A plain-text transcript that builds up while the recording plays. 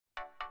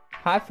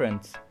Hi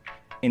friends,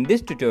 in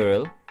this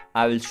tutorial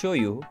I will show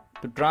you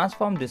to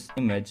transform this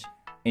image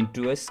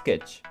into a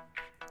sketch.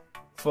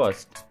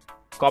 First,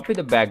 copy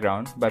the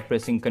background by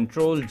pressing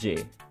Ctrl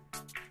J.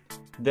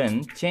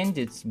 Then change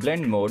its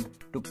blend mode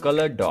to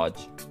color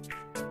dodge.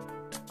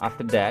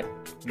 After that,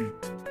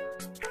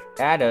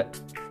 add a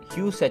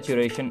hue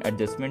saturation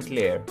adjustment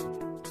layer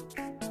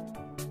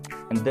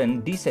and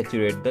then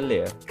desaturate the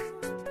layer.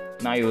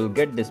 Now you will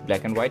get this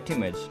black and white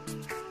image.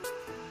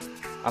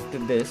 After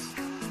this,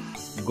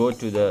 go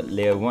to the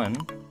layer 1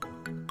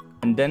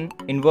 and then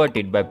invert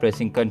it by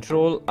pressing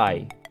Ctrl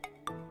I.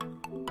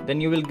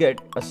 Then you will get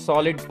a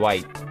solid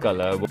white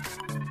color.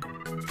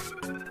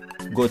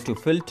 Go to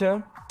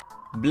Filter,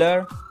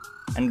 Blur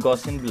and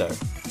Gaussian Blur.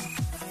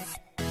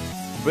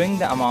 Bring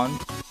the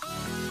amount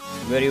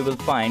where you will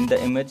find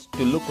the image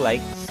to look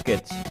like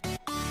sketch.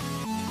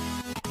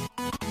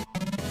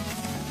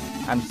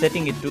 I'm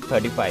setting it to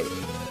 35.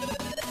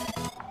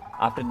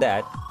 After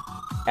that,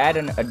 add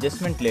an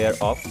adjustment layer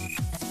of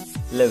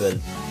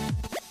levels.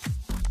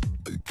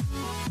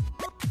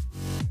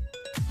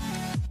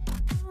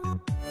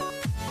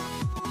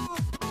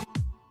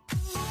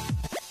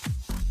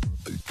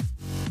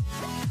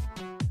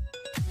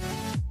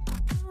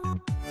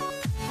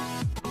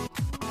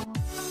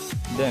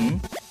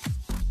 Then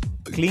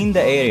clean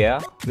the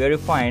area where you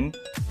find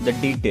the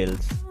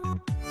details.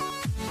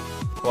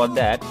 For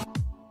that,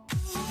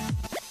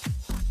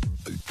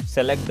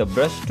 select the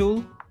brush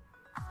tool,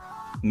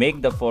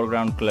 make the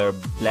foreground color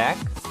black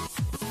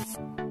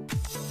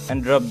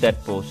and rub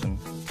that portion.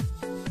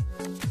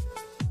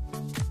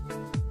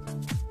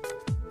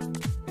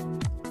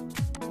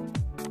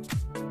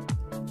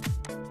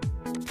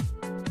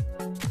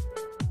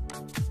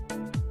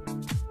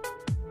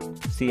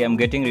 See, I'm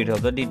getting rid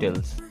of the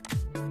details.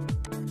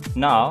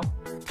 Now,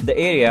 the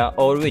area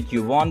over which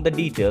you want the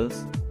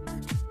details,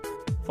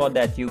 for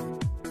that you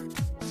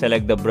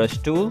select the brush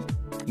tool,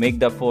 make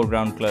the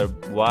foreground color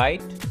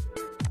white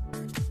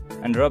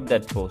and rub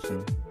that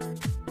portion.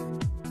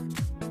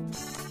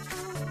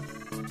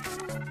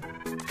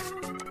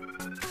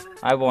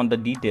 I want the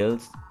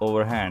details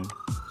over hand,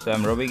 so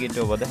I'm rubbing it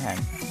over the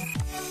hand.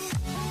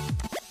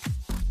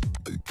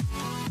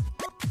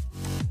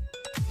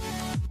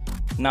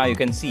 Now you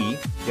can see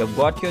you have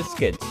got your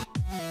sketch.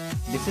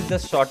 This is the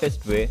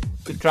shortest way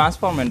to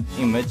transform an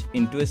image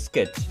into a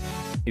sketch.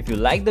 If you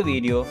like the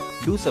video,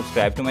 do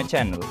subscribe to my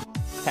channel.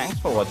 Thanks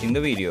for watching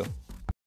the video.